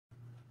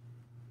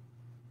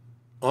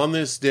On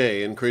this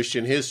day in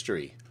Christian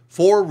history,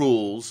 4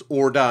 rules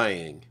or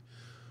dying.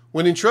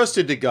 When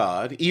entrusted to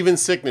God, even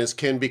sickness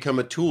can become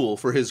a tool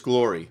for His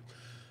glory.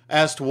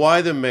 Asked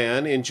why the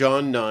man in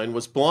John 9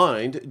 was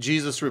blind,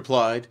 Jesus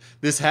replied,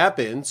 "This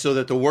happened so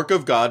that the work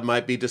of God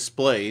might be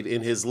displayed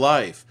in his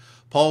life."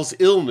 Paul's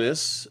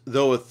illness,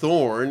 though a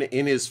thorn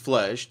in his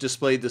flesh,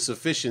 displayed the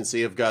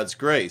sufficiency of God's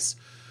grace.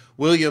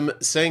 William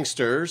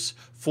Sangster's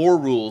 4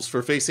 rules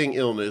for facing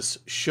illness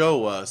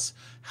show us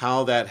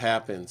how that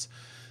happens.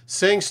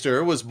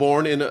 Sangster was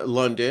born in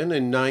London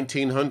in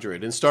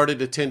 1900 and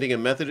started attending a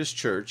Methodist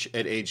church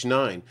at age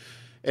 9.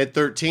 At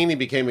 13, he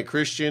became a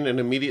Christian and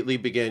immediately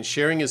began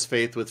sharing his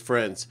faith with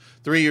friends.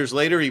 3 years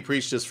later, he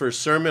preached his first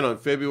sermon on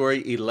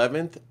February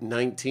 11th,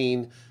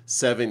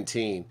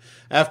 1917.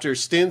 After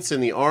stints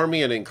in the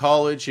Army and in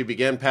college, he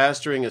began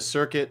pastoring a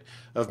circuit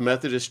of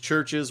Methodist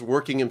churches,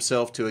 working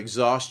himself to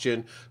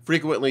exhaustion,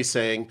 frequently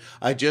saying,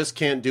 "I just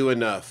can't do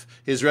enough."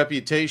 His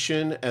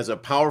reputation as a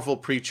powerful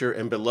preacher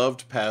and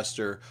beloved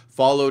pastor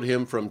followed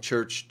him from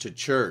church to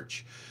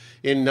church.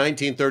 In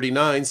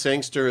 1939,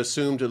 Sangster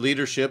assumed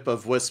leadership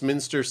of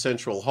Westminster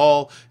Central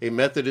Hall, a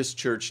Methodist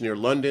church near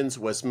London's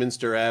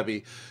Westminster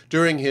Abbey.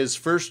 During his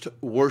first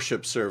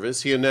worship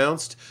service, he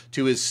announced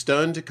to his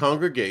stunned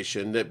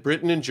congregation that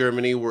Britain and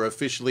Germany were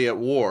officially at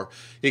war.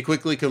 He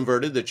quickly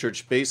converted the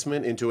church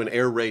basement into an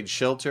air raid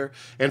shelter,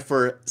 and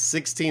for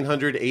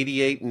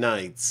 1,688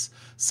 nights,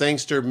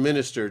 Sangster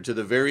ministered to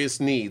the various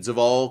needs of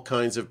all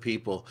kinds of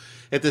people.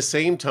 At the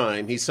same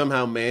time, he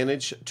somehow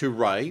managed to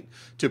write,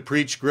 to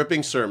preach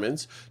gripping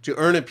sermons, to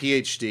earn a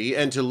PhD,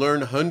 and to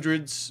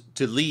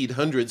lead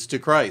hundreds to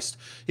Christ.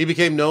 He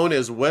became known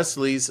as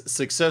Wesley's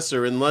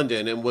successor in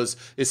London and was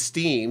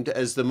esteemed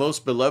as the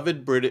most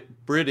beloved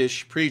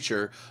British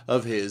preacher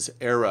of his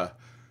era.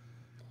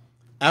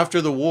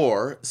 After the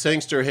war,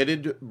 Sangster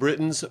headed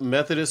Britain's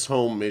Methodist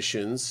Home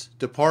Missions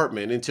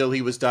Department until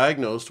he was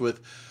diagnosed with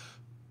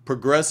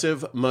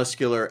progressive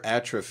muscular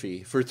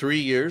atrophy. For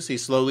 3 years, he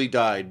slowly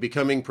died,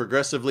 becoming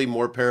progressively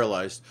more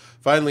paralyzed,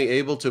 finally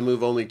able to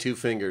move only 2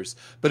 fingers.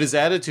 But his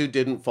attitude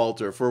didn't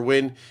falter, for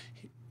when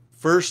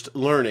first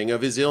learning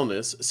of his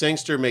illness,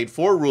 Sangster made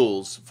 4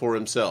 rules for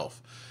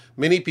himself.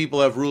 Many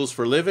people have rules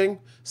for living.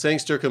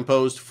 Sangster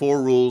composed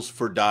 4 rules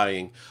for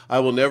dying. I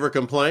will never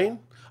complain.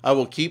 I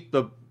will keep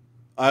the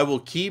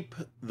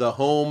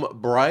home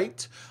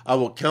bright. I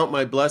will count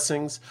my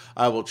blessings.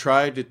 I will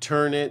try to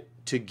turn it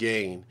to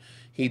gain.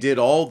 He did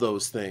all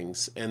those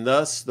things, and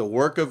thus the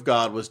work of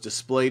God was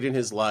displayed in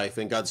his life,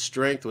 and God's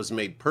strength was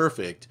made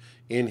perfect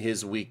in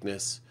his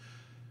weakness.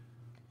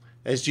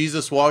 As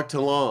Jesus walked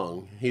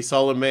along, he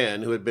saw a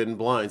man who had been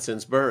blind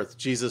since birth.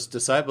 Jesus'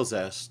 disciples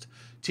asked,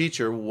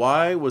 "Teacher,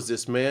 why was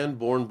this man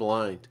born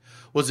blind?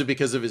 Was it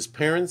because of his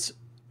parents,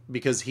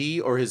 because he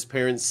or his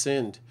parents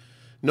sinned?"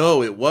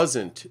 "No, it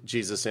wasn't,"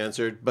 Jesus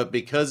answered, "but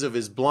because of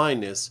his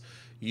blindness,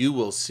 you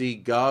will see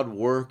God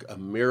work a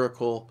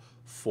miracle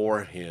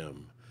for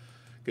him."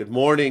 Good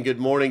morning. Good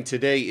morning.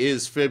 Today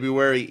is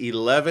February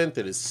 11th.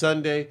 It is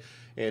Sunday,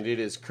 and it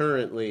is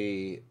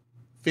currently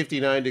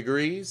 59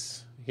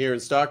 degrees here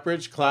in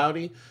Stockbridge,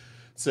 cloudy. It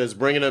says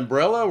bring an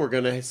umbrella. We're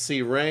going to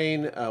see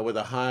rain with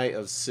a high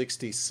of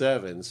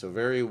 67, so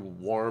very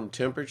warm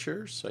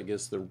temperatures. I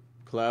guess the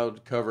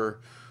cloud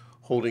cover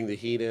holding the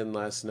heat in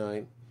last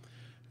night.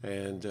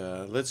 And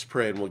let's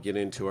pray, and we'll get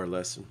into our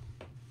lesson.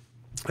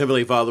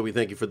 Heavenly Father, we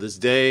thank you for this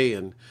day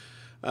and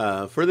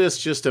for this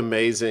just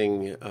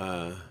amazing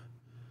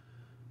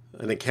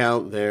an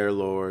account there,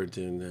 Lord,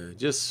 and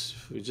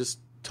we just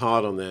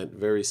taught on that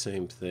very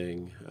same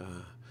thing,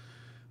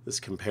 this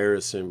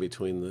comparison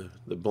between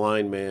the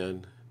blind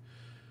man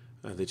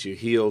that you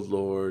healed,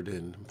 Lord,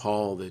 and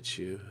Paul that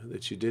you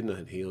did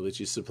not heal, that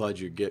you supplied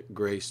your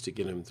grace to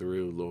get him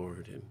through,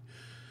 Lord,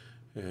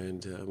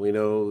 and we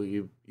know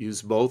you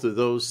use both of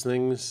those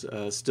things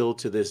still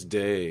to this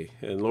day.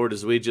 And Lord,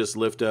 as we just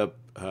lift up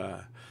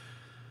a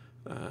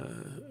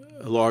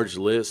large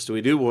list,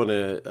 we do want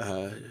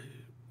to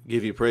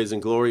give you praise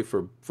and glory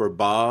for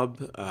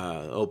Bob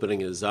opening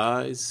his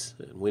eyes,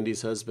 and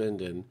Wendy's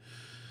husband, and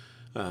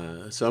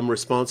some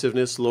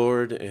responsiveness,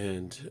 Lord,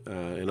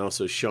 and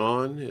also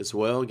Sean as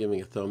well,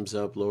 giving a thumbs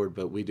up, Lord.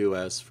 But we do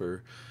ask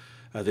for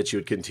that you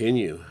would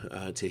continue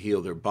to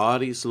heal their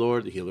bodies,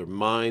 Lord, to heal their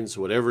minds,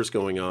 whatever's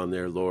going on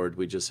there, Lord.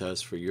 We just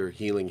ask for your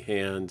healing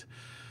hand.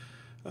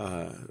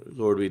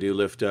 Lord, we do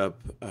lift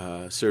up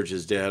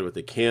Serge's dad with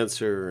the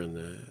cancer and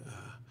the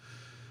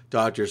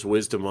doctor's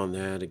wisdom on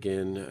that.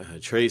 Again,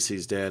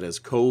 Tracy's dad has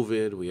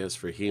COVID. We ask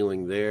for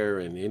healing there,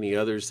 and any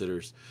others that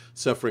are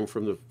suffering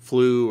from the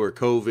flu or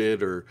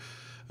COVID or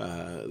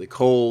the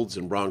colds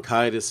and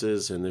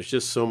bronchitises. And there's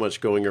just so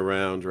much going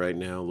around right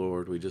now,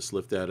 Lord. We just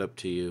lift that up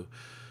to you.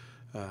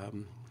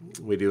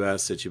 We do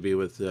ask that you be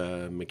with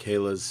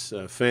Michaela's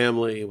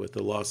family, with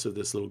the loss of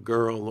this little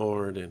girl,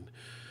 Lord, and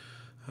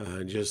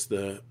just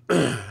the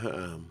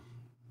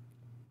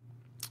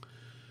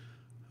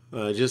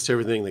just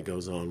everything that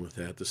goes on with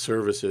that, the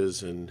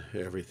services and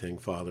everything,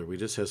 Father. We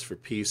just ask for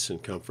peace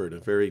and comfort, a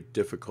very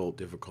difficult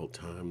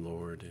time,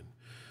 Lord. And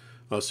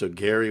Also,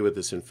 Gary with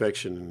this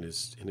infection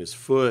in his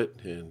foot,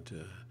 and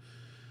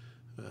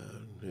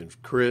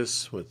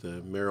Chris with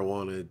the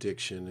marijuana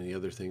addiction and the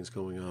other things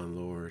going on,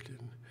 Lord.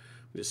 And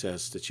we just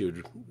ask that you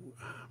would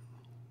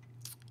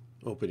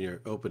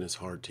open his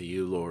heart to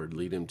you, Lord.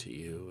 Lead him to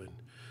you,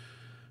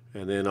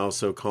 and then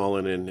also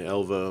Colin and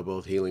Elva,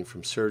 both healing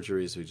from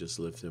surgeries. We just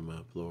lift them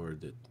up,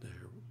 Lord, that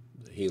their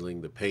healing,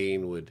 the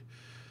pain would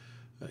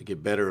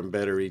get better and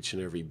better each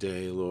and every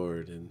day,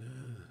 Lord, and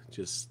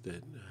just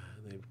that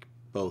they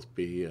both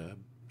be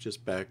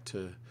just back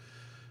to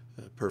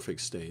a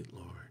perfect state,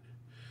 Lord.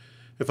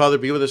 And Father,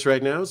 be with us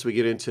right now as we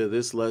get into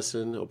this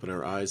lesson. Open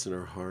our eyes and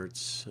our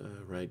hearts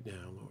right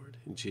now, Lord.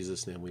 In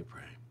Jesus' name we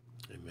pray.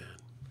 Amen.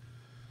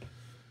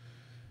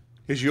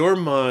 Is Your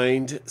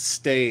Mind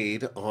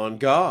Stayed on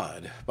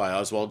God? By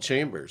Oswald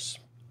Chambers.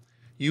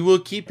 You will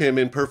keep him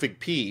in perfect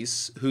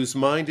peace, whose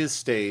mind is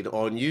stayed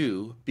on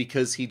you,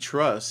 because he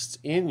trusts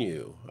in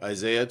you.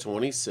 Isaiah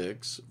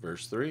 26,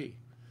 verse 3.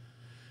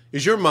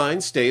 Is your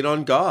mind stayed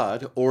on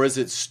God, or is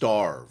it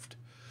starved?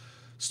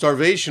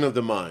 Starvation of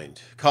the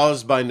mind,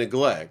 caused by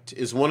neglect,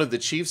 is one of the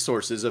chief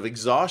sources of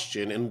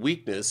exhaustion and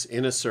weakness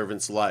in a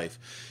servant's life.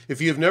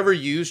 If you have never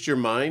used your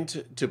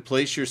mind to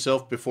place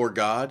yourself before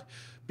God,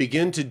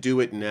 begin to do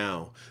it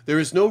now. There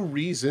is no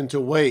reason to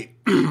wait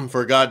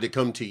for God to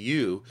come to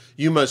you.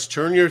 You must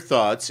turn your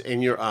thoughts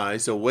and your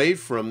eyes away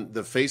from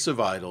the face of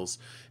idols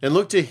and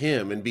look to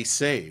Him and be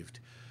saved.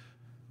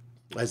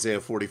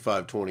 Isaiah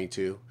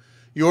 45:22.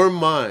 Your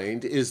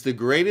mind is the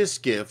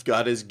greatest gift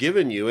God has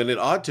given you, and it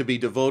ought to be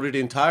devoted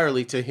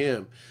entirely to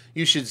Him.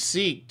 You should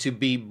seek to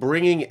be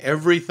bringing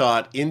every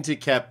thought into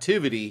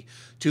captivity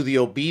to the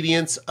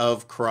obedience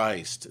of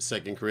Christ.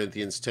 2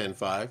 Corinthians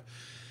 10:5.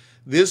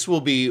 This will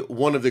be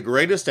one of the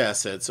greatest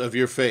assets of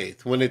your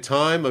faith when a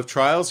time of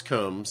trials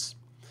comes,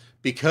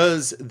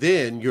 because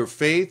then your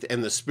faith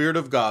and the Spirit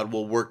of God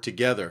will work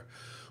together.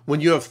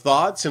 When you have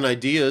thoughts and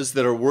ideas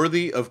that are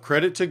worthy of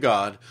credit to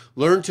God,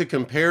 learn to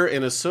compare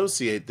and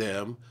associate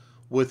them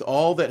with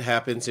all that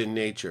happens in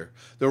nature,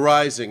 the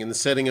rising and the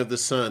setting of the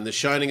sun, the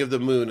shining of the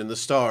moon and the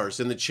stars,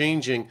 and the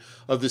changing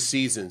of the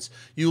seasons.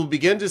 You will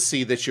begin to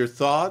see that your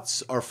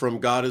thoughts are from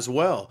God as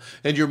well,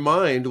 and your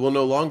mind will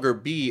no longer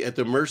be at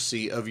the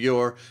mercy of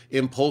your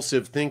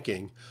impulsive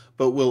thinking,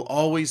 but will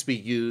always be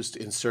used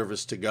in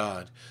service to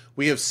God.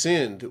 We have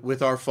sinned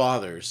with our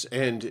fathers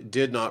and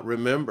did not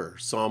remember.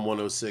 Psalm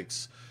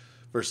 106,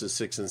 verses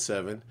 6 and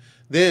 7.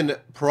 Then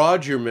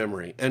prod your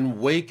memory and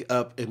wake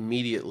up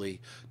immediately.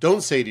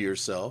 Don't say to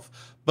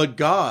yourself, but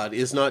God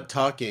is not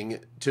talking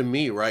to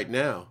me right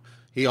now.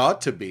 He ought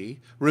to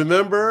be.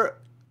 Remember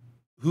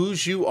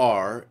whose you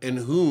are and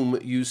whom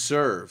you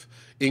serve.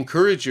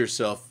 Encourage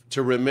yourself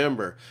to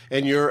remember,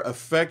 and your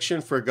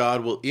affection for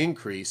God will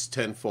increase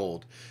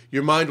tenfold.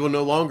 Your mind will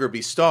no longer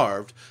be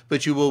starved,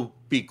 but you will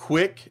be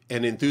quick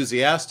and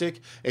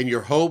enthusiastic, and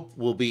your hope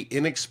will be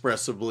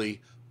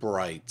inexpressibly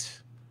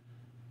bright.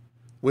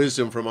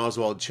 Wisdom from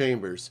Oswald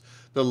Chambers.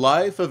 The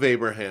life of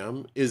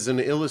Abraham is an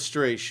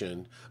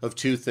illustration of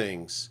two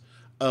things: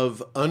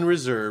 of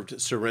unreserved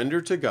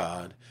surrender to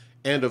God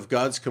and of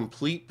God's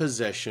complete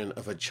possession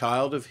of a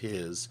child of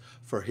His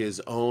for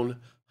His own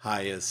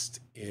highest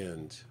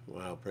end.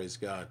 Wow, praise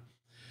God.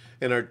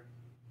 And our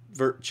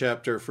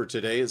chapter for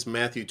today is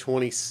Matthew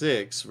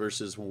 26,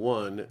 verses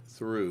 1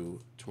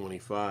 through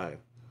 25.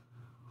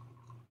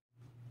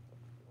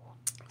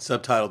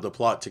 Subtitled The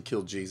Plot to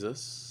Kill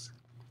Jesus.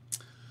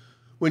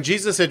 When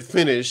Jesus had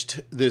finished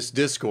this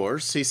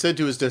discourse, he said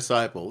to his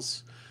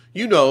disciples,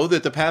 "You know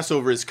that the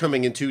Passover is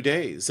coming in 2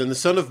 days, and the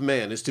Son of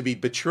Man is to be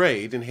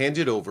betrayed and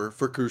handed over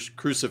for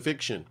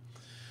crucifixion."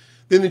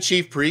 Then the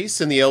chief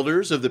priests and the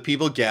elders of the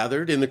people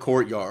gathered in the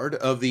courtyard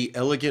of the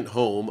elegant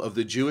home of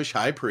the Jewish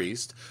high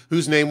priest,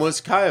 whose name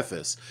was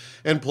Caiaphas,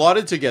 and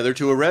plotted together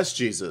to arrest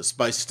Jesus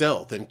by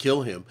stealth and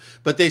kill him.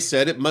 But they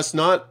said it must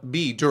not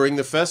be during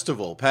the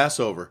festival,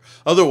 Passover,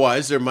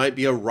 otherwise there might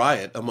be a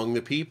riot among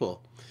the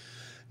people.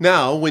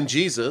 Now, when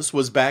Jesus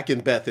was back in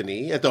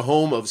Bethany at the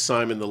home of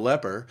Simon the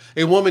leper,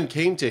 a woman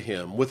came to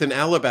him with an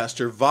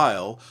alabaster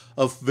vial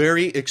of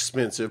very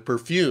expensive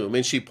perfume,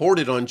 and she poured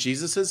it on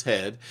Jesus'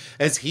 head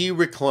as he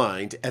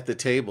reclined at the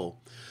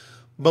table.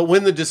 But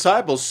when the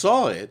disciples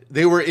saw it,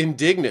 they were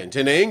indignant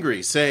and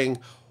angry, saying,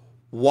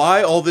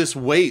 "Why all this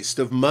waste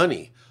of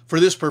money?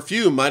 For this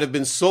perfume might have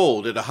been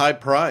sold at a high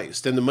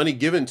price and the money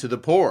given to the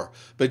poor."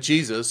 But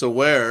Jesus,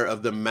 aware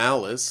of the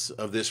malice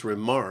of this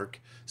remark,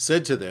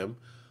 said to them,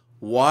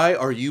 "Why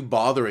are you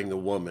bothering the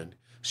woman?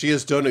 She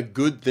has done a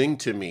good thing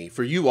to me,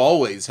 for you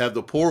always have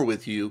the poor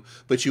with you,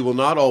 but you will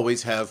not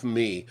always have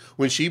me.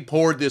 When she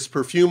poured this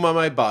perfume on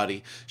my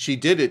body, she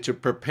did it to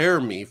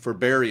prepare me for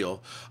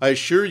burial. I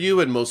assure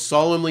you and most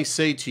solemnly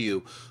say to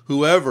you,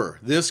 whoever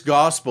this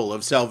gospel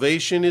of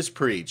salvation is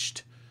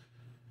preached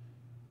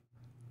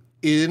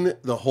in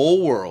the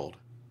whole world,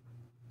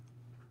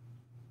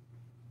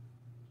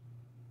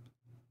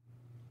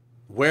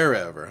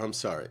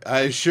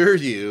 I assure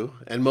you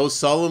and most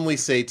solemnly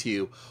say to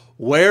you,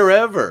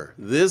 wherever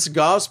this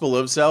gospel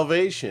of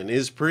salvation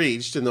is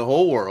preached in the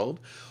whole world,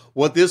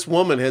 What this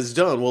woman has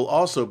done will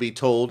also be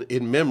told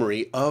in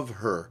memory of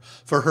her,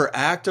 for her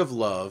act of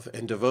love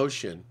and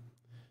devotion.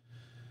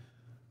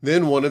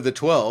 Then one of the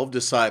 12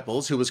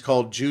 disciples, who was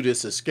called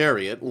Judas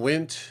Iscariot,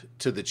 went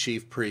to the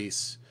chief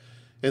priests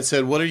and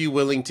said, "What are you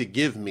willing to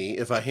give me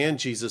if I hand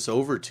Jesus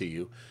over to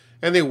you?"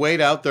 And they weighed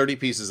out 30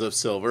 pieces of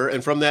silver,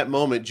 and from that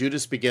moment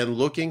Judas began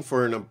looking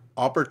for an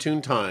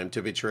opportune time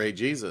to betray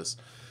Jesus.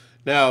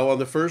 Now, on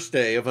the first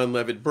day of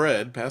unleavened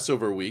bread,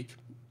 Passover week,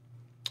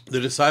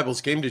 the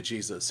disciples came to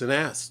Jesus and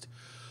asked,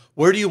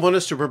 "Where do you want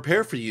us to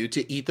prepare for you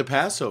to eat the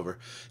Passover?"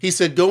 He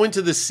said, "Go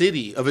into the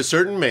city of a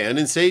certain man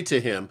and say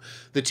to him,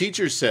 'The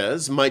teacher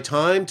says, my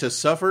time to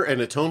suffer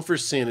and atone for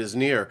sin is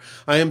near.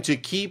 I am to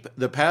keep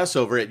the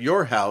Passover at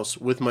your house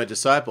with my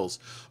disciples.'"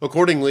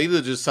 Accordingly,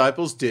 the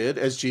disciples did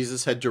as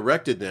Jesus had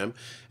directed them,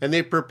 and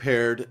they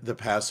prepared the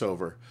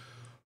Passover.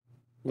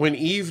 When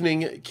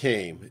evening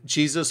came,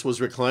 Jesus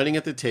was reclining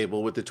at the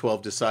table with the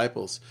 12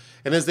 disciples.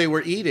 And as they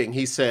were eating,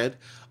 he said,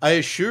 "I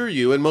assure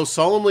you and most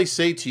solemnly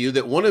say to you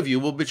that one of you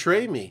will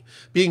betray me."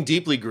 Being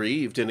deeply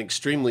grieved and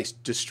extremely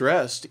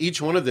distressed,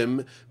 each one of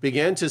them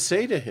began to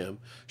say to him,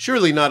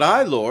 "Surely not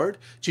I, Lord."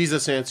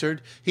 Jesus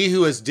answered, "He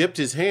who has dipped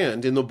his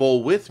hand in the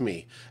bowl with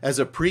me, as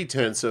a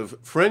pretense of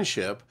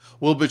friendship,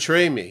 will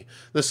betray me.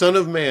 The Son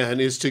of Man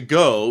is to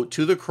go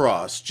to the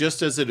cross,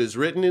 just as it is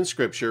written in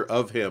Scripture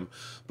of him.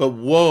 But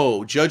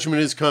woe,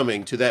 judgment is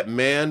coming to that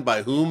man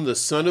by whom the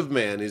Son of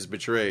Man is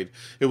betrayed.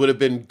 It would have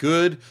been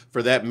good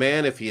for that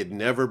man if he had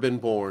never been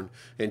born."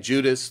 And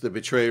Judas, the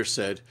betrayer,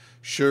 said,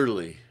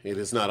 "Surely it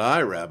is not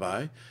I,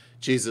 Rabbi."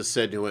 Jesus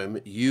said to him,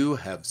 "You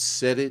have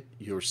said it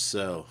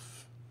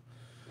yourself."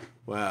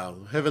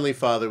 Wow. Heavenly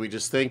Father, we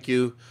just thank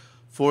you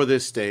for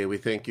this day. We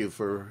thank you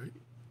for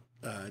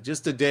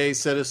just a day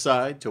set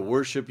aside to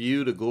worship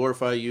you, to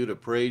glorify you, to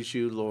praise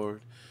you,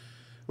 Lord.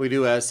 We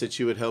do ask that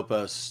you would help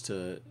us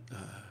to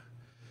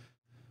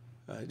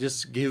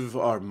just give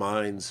our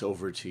minds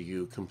over to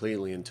you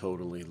completely and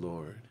totally,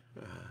 Lord.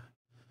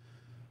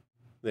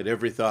 That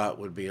every thought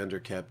would be under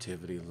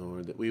captivity,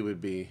 Lord. That we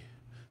would be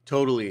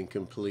totally and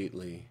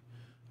completely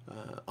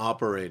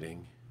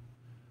operating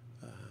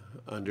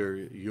under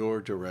your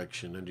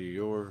direction, under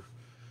your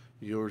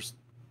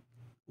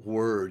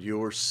word,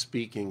 your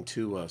speaking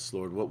to us,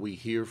 Lord, what we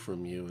hear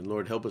from you. And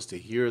Lord, help us to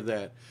hear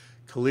that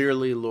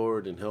clearly,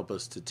 Lord, and help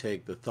us to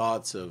take the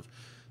thoughts of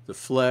the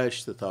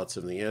flesh, the thoughts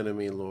of the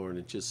enemy, Lord,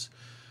 and just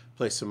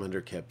place them under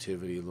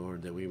captivity,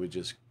 Lord, that we would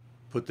just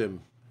put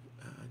them,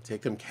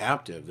 take them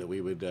captive, that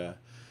we would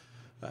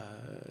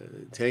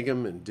take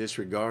them and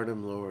disregard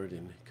them, Lord,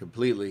 and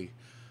completely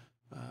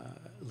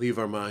leave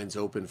our minds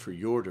open for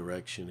your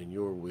direction and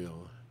your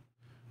will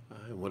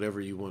and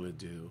whatever you want to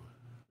do.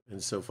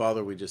 And so,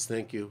 Father, we just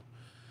thank you.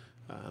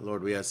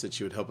 Lord, we ask that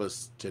you would help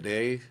us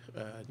today,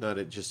 not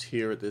just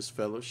here at this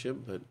fellowship,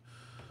 but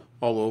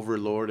all over,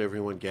 Lord,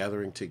 everyone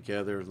gathering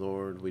together,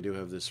 Lord. We do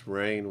have this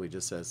rain. We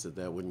just ask that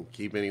that wouldn't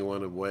keep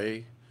anyone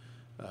away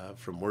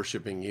from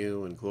worshiping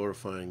you and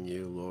glorifying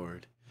you,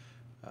 Lord.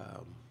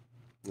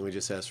 And we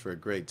just ask for a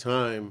great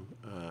time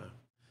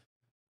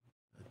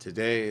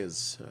today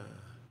as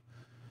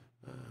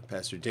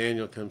Pastor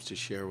Daniel comes to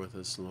share with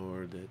us,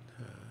 Lord, that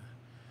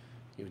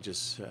you would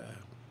just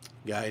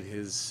guide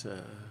his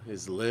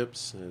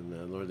lips,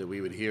 and Lord, that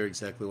we would hear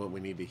exactly what we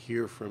need to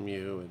hear from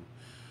you. And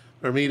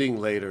our meeting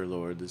later,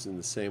 Lord, is in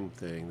the same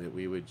thing, that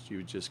you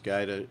would just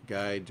guide,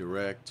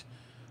 direct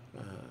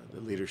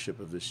the leadership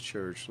of this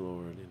church,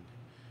 Lord,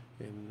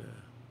 and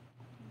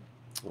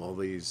all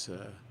these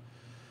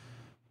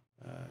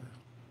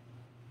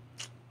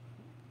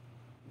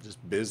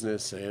just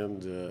business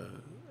and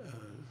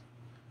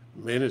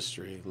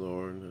ministry,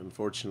 Lord.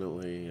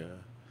 Unfortunately,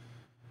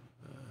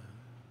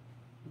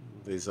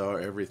 these are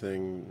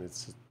everything.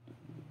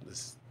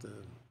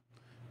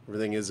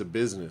 Everything is a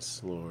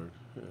business, Lord,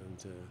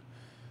 and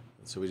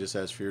so we just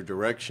ask for your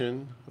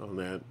direction on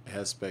that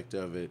aspect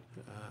of it,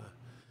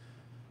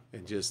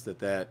 and just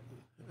that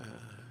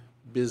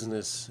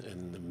business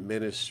and the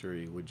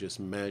ministry would just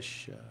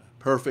mesh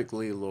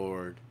perfectly,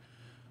 Lord,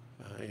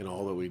 in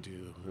all that we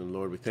do. And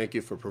Lord, we thank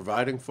you for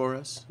providing for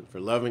us and for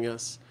loving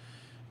us,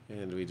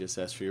 and we just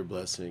ask for your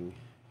blessing.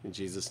 In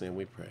Jesus' name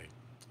we pray.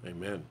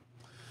 Amen.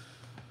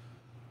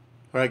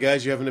 All right,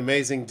 guys, you have an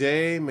amazing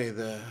day. May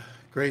the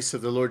grace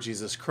of the Lord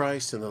Jesus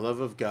Christ and the love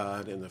of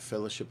God and the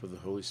fellowship of the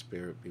Holy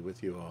Spirit be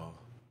with you all.